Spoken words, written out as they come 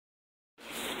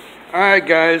Alright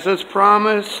guys, as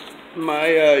promised, my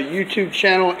YouTube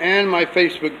channel and my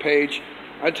Facebook page.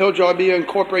 I told you I'll be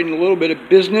incorporating a little bit of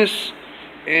business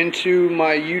into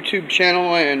my YouTube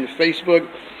channel and Facebook.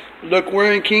 Look,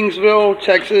 we're in Kingsville,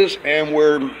 Texas, and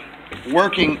we're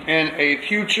working in a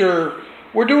future.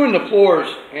 We're doing the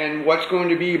floors and what's going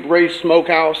to be Bray's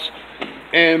Smokehouse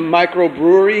and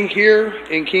microbrewery here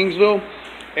in Kingsville.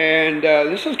 And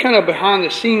this is kind of behind the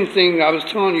scenes thing I was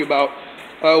telling you about.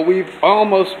 We've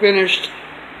almost finished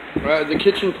the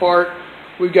kitchen part.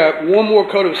 We've got one more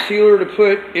coat of sealer to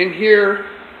put in here.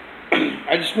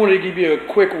 I just wanted to give you a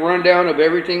quick rundown of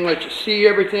everything, let you see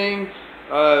everything.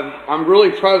 I'm really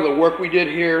proud of the work we did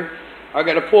here. I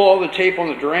got to pull all the tape on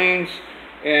the drains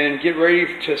and get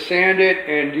ready to sand it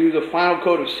and do the final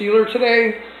coat of sealer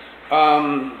today.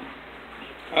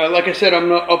 Like I said, I'm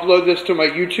going to upload this to my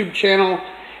YouTube channel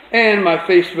and my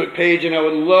Facebook page, and I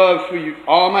would love for you,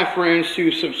 all my friends,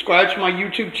 to subscribe to my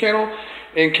YouTube channel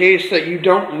in case that you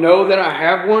don't know that I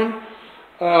have one.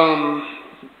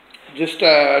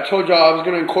 I told y'all I was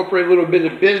going to incorporate a little bit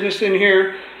of business in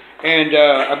here, and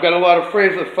I've got a lot of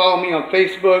friends that follow me on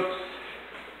Facebook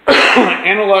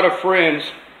and a lot of friends.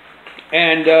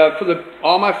 And for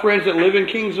all my friends that live in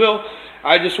Kingsville,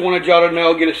 I just wanted y'all to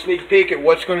know, get a sneak peek at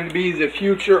what's going to be the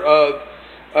future of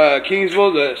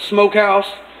Kingsville, the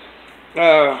smokehouse.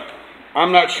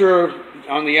 I'm not sure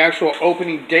on the actual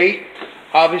opening date.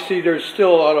 Obviously, there's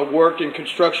still a lot of work and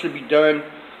construction to be done.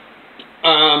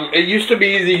 It used to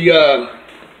be the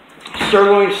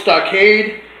Sirloin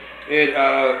Stockade.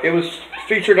 It was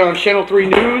featured on Channel 3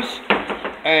 News,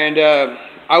 and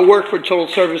I work for Total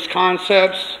Service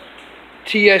Concepts,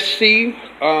 TSC.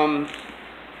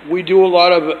 We do a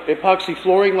lot of epoxy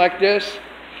flooring like this,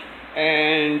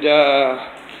 and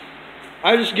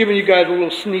I'm just giving you guys a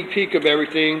little sneak peek of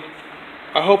everything.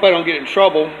 I hope I don't get in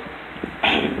trouble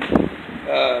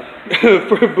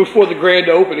before the grand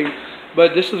opening,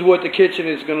 but this is what the kitchen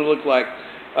is going to look like.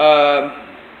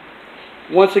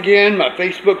 Once again, my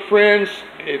Facebook friends,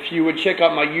 if you would check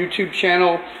out my YouTube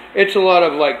channel, it's a lot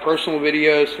of like personal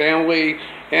videos, family,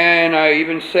 and I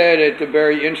even said at the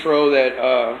very intro that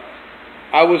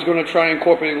I was going to try and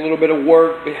incorporate a little bit of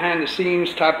work, behind the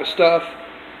scenes type of stuff.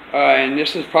 And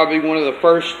this is probably one of the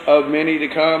first of many to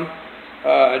come.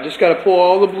 I just got to pull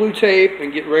all the blue tape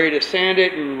and get ready to sand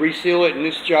it and reseal it, and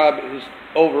this job is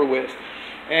over with.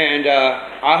 And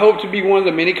I hope to be one of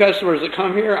the many customers that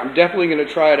come here. I'm definitely going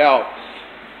to try it out.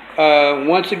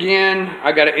 Once again,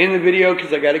 I got to end the video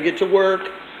because I got to get to work.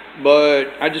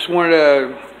 But I just wanted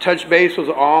to touch base with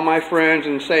all my friends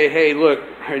and say, hey, look,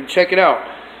 check it out.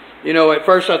 You know, at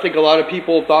first I think a lot of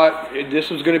people thought this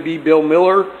was going to be Bill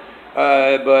Miller.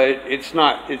 But it's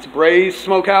not. It's Bray's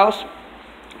Smokehouse.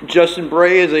 Justin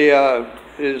Bray is a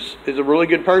really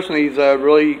good person. He's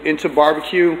really into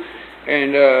barbecue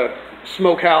and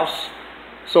smokehouse.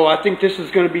 So I think this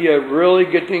is going to be a really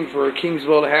good thing for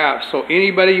Kingsville to have. So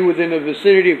anybody within the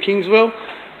vicinity of Kingsville,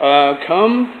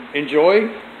 come enjoy.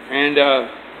 And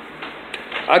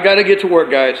I got to get to work,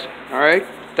 guys. All right.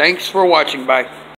 Thanks for watching. Bye.